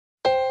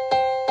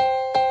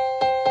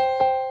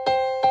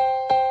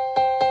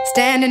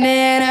Standing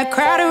in a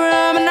crowded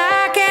room and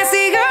I can't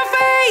see your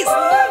face.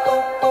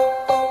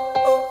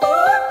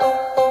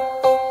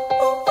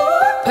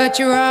 Put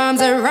your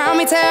arms around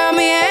me, tell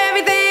me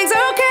everything's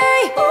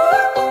okay.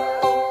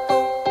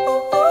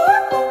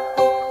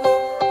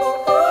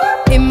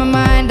 In my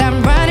mind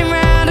I'm running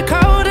round a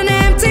cold and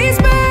empty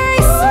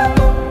space.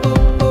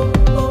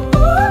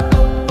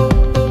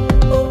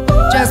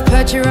 Just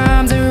put your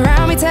arms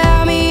around me,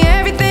 tell me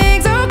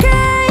everything's okay.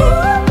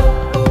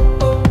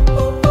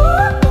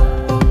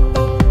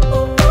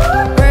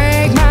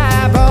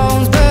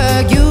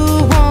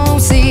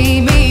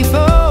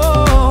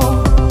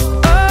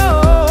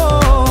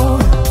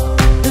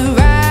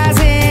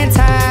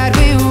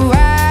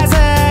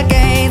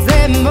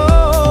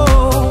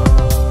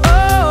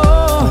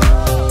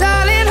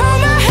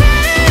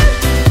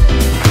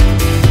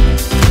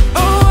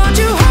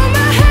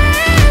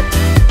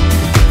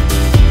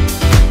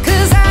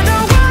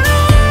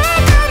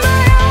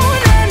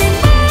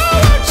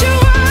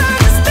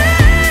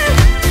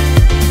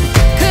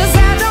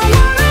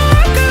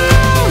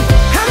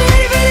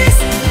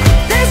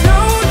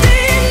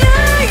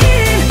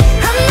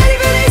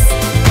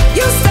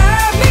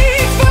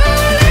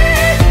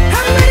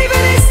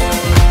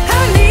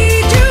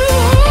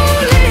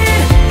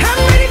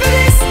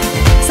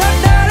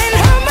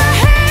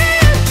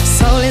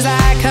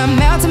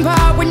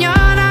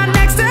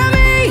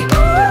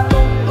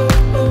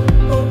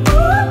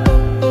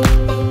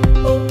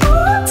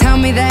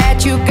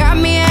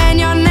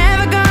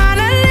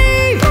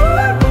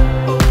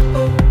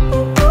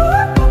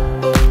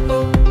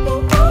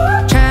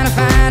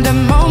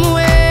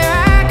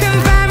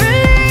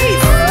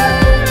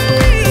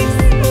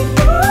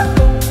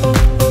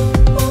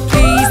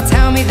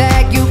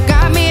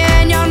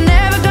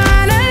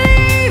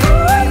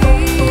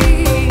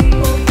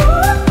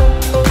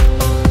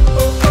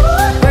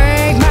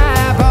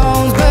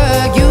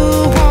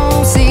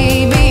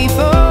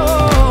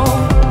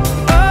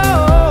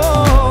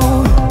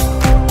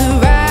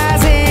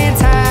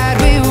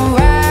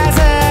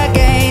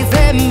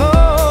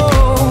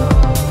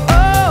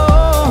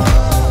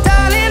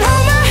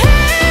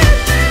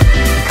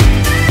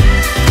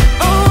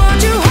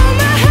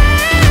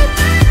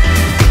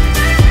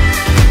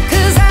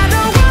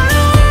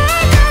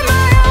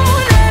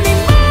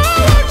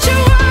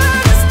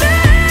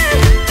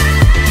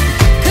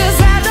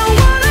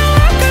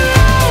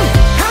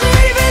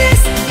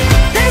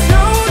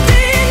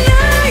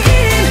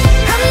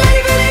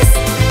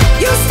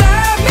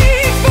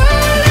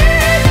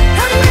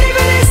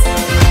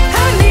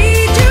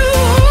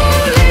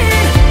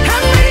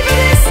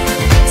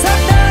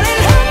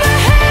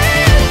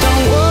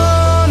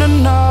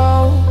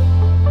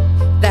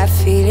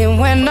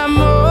 When I'm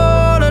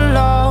all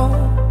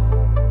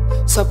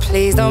alone, so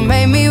please don't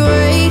make me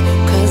wait.